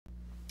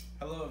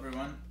Hello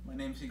everyone, my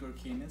name is Igor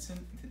Kianinson,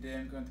 and today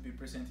I'm going to be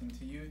presenting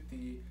to you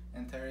the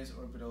Antares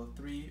Orbital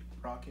 3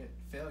 rocket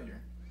failure.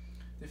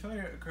 The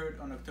failure occurred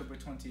on October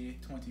 20,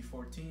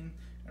 2014,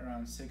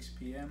 around 6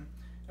 p.m.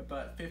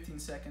 About 15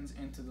 seconds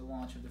into the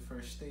launch of the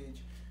first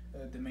stage,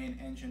 the main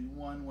engine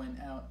 1 went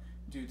out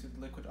due to the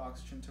liquid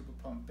oxygen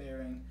turbopump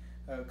bearing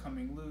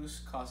coming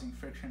loose, causing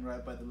friction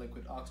right by the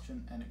liquid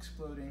oxygen and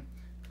exploding,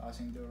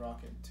 causing the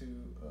rocket to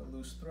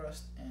lose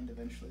thrust and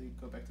eventually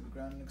go back to the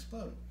ground and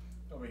explode.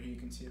 Over here you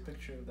can see a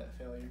picture of that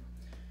failure.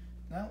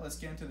 Now let's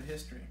get into the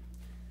history.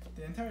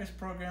 The Antares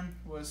program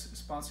was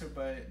sponsored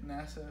by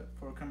NASA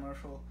for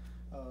commercial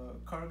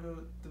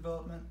cargo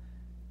development,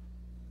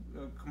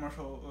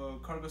 commercial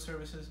cargo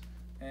services,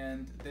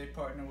 and they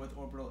partnered with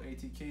Orbital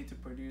ATK to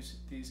produce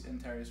these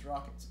Antares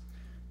rockets.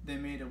 They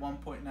made a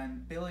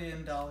 $1.9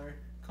 billion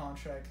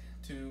contract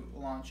to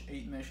launch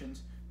 8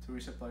 missions to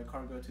resupply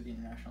cargo to the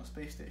International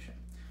Space Station.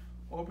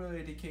 Orbital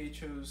ATK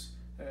chose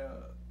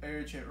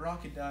Aerojet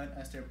Rocketdyne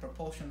as their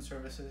propulsion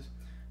services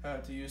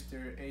to use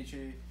their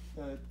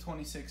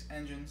AJ-26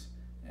 engines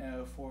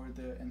for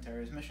the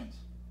Antares missions.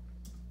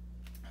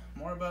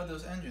 More about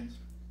those engines.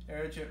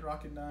 Aerojet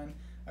Rocketdyne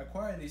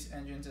acquired these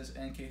engines as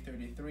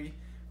NK-33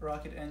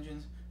 rocket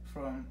engines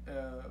from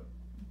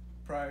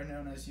prior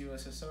known as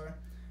USSR,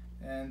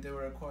 and they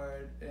were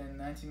acquired in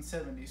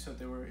 1970, so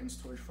they were in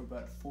storage for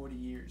about 40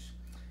 years.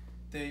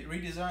 They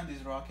redesigned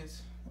these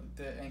rockets, with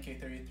the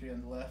NK-33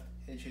 on the left,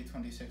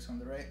 AJ-26 on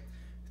the right,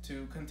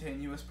 to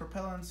contain US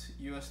propellants,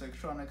 US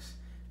electronics,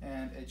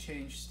 and a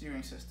changed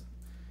steering system.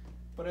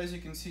 But as you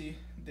can see,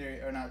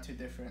 they are not too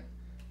different.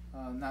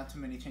 Not too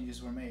many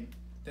changes were made.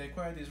 They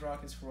acquired these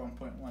rockets for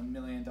 $1.1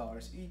 million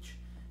each,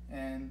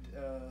 and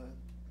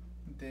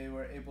they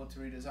were able to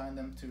redesign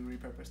them to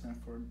repurpose them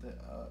for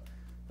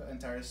the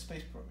entire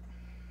space program.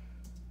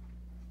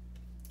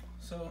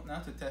 So now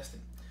to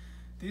testing.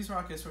 These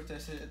rockets were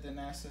tested at the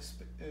NASA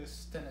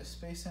Stennis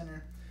Space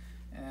Center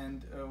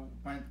and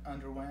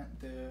underwent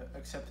the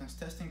acceptance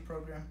testing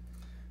program.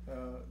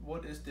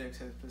 What is the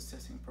acceptance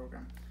testing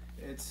program?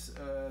 It's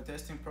a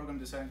testing program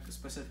designed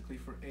specifically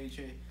for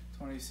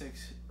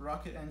AJ-26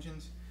 rocket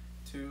engines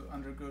to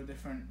undergo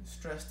different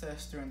stress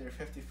tests during their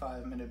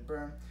 55-minute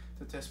burn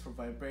to test for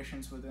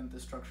vibrations within the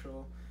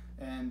structural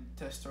and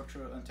test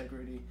structural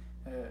integrity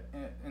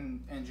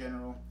in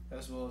general,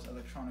 as well as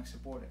electronics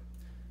aboard it.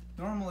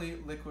 Normally,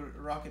 liquid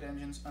rocket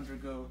engines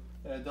undergo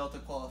Delta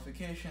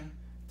qualification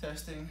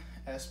testing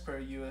as per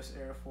U.S.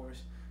 Air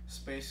Force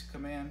Space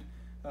Command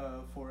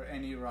for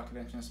any rocket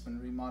engine that's been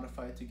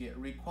remodified to get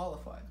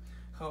requalified.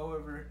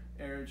 However,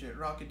 Aerojet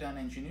Rocketdyne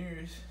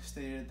engineers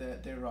stated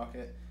that their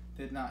rocket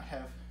did not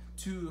have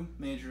too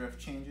major of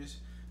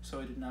changes, so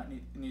it did not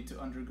need to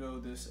undergo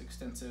this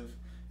extensive,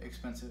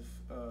 expensive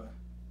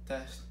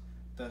test,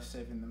 thus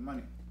saving them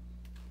money.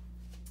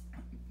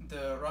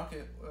 The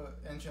rocket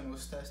engine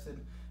was tested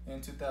in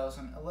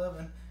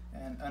 2011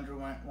 and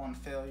underwent one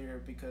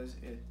failure because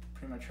it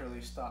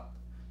prematurely stopped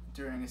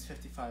during its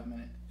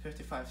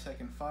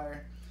 55-second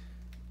fire.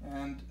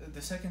 And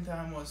the second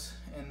time was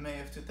in May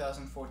of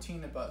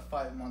 2014, about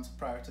 5 months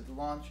prior to the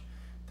launch.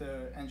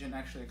 The engine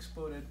actually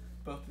exploded.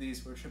 Both of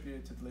these were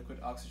attributed to the liquid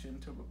oxygen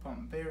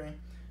turbopump bearing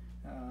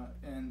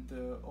and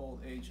the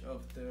old age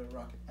of the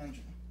rocket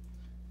engine.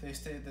 They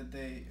stated that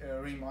they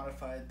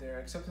remodified their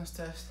acceptance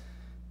test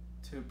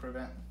to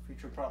prevent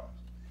future problems.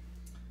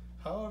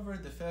 However,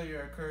 the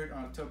failure occurred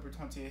on October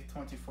 28,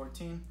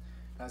 2014.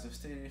 As I've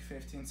stated,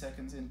 15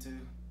 seconds into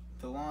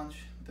the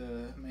launch,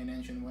 the main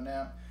engine went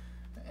out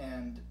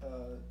and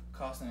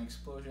caused an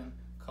explosion,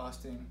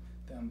 costing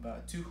them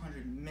about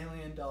 $200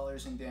 million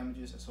in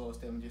damages, as well as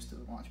damages to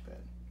the launch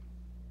pad.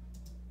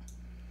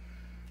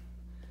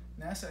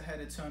 NASA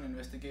had its own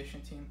investigation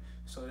team,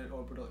 so did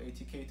Orbital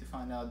ATK, to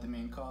find out the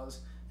main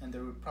cause and the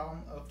root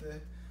problem of the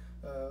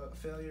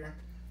failure.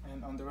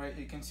 And on the right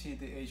you can see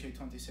the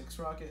AJ-26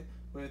 rocket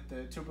with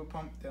the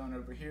turbopump down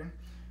over here.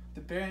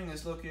 The bearing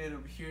is located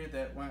over here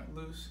that went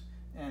loose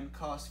and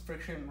caused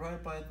friction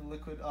right by the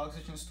liquid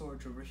oxygen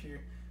storage over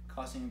here,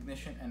 causing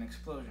ignition and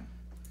explosion.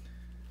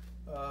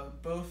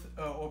 Both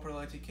Orbital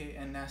ATK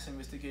and NASA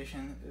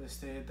investigation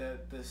stated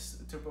that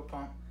this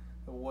turbopump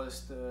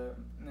was the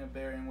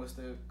bearing was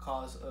the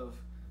cause of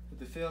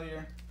the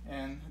failure,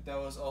 and that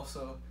was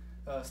also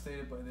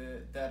stated by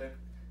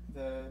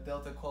the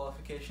Delta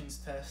qualifications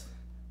test,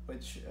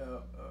 which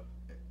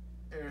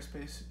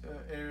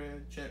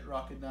Aerojet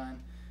Rocketdyne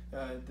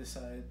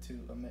decided to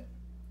omit.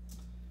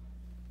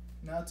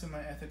 Now to my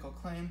ethical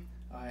claim.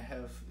 I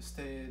have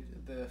stated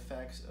the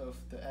facts of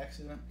the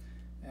accident,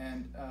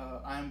 and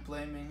I'm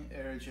blaming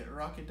Aerojet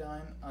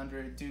Rocketdyne under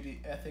a duty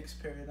ethics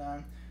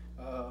paradigm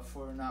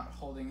for not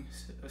holding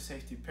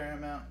safety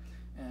paramount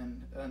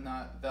and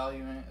not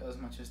valuing it as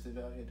much as they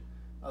valued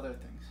other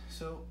things.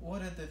 So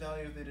what did they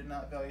value if they did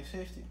not value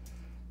safety?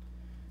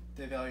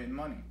 They valued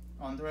money.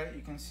 On the right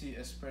you can see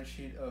a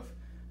spreadsheet of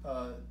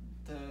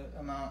the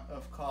amount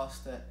of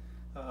cost that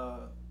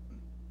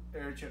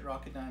Aerojet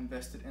Rocketdyne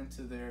invested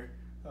into their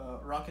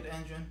rocket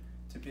engine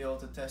to be able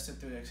to test it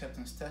through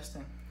acceptance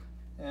testing.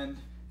 And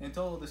In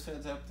total, this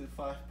adds up to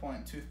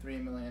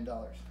 $5.23 million.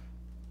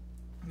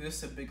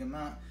 This is a big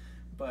amount,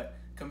 but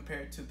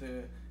compared to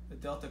the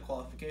Delta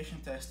qualification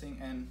testing,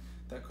 and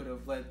that could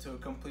have led to a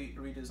complete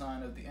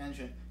redesign of the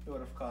engine, it would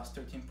have cost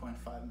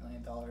 $13.5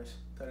 million.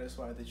 That is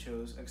why they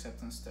chose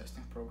acceptance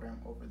testing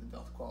program over the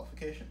Delta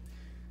qualification.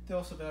 They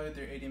also valued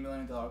their $80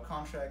 million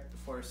contract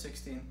for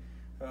 16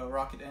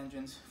 rocket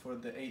engines for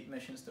the 8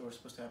 missions that were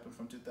supposed to happen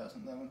from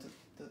 2011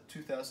 to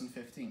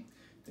 2015.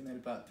 They made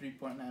about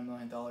 $3.9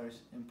 million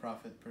in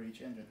profit per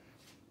each engine.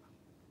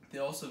 They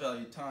also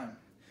valued time.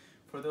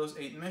 For those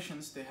 8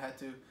 missions, they had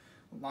to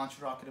launch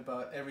a rocket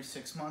about every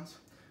 6 months.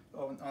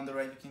 On the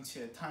right, you can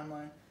see a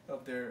timeline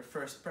of their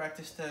first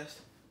practice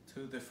test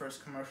to the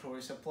first commercial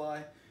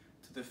resupply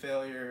to the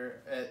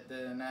failure at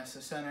the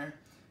NASA Center.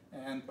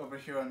 And over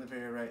here on the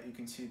very right, you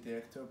can see the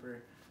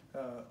October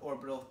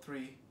Orbital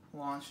 3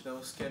 launch that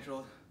was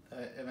scheduled,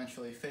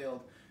 eventually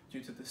failed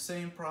due to the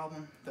same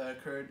problem that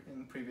occurred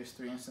in previous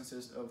 3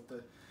 instances of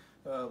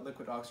the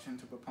liquid oxygen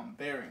turbopump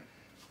bearing.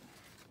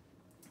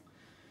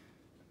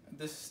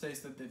 This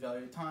states that they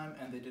value time,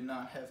 and they did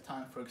not have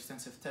time for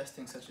extensive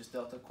testing such as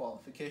Delta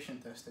qualification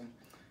testing,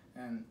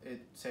 and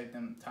it saved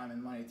them time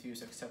and money to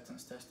use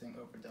acceptance testing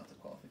over Delta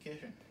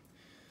qualification.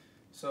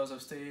 So as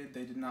I've stated,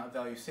 they did not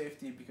value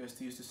safety because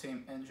they used the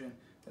same engine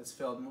that's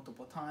failed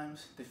multiple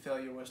times. The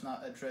failure was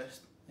not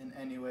addressed in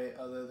any way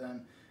other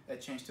than a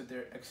change to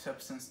their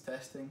acceptance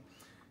testing,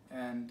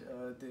 and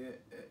the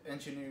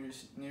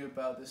engineers knew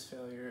about this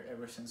failure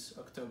ever since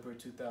October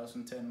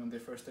 2010 when they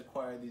first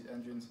acquired these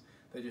engines.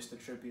 They just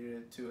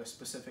attributed it to a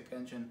specific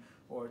engine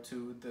or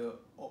to the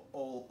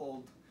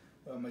old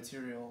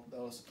material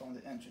that was on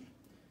the engine.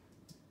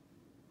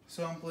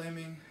 So I'm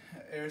blaming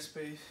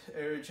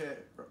Aerojet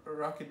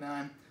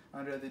Rocketdyne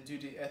under the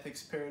duty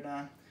ethics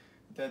paradigm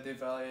that they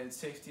evaluated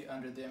safety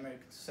under the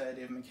American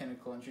Society of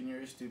Mechanical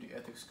Engineers Duty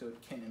Ethics Code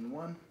Canon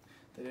 1.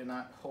 They did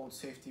not hold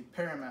safety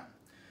paramount.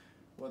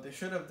 What they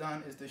should have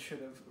done is they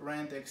should have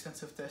ran the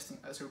extensive testing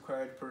as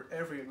required per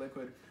every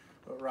liquid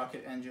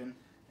rocket engine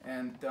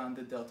and done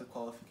the Delta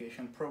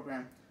qualification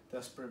program,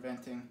 thus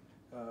preventing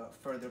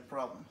further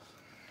problems.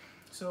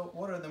 So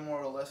what are the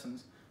moral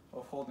lessons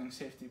of holding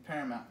safety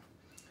paramount?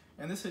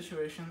 In this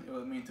situation, it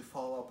would mean to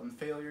follow up on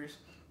failures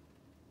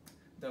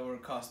that were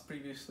caused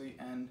previously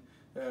and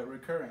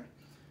recurring.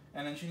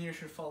 An engineer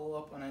should follow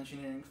up on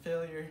engineering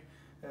failure,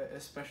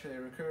 especially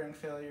a recurring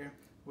failure,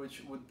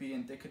 which would be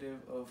indicative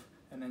of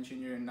an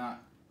engineer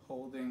not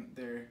holding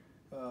their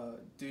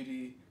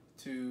duty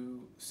to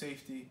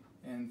safety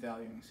and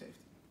valuing safety.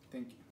 Thank you.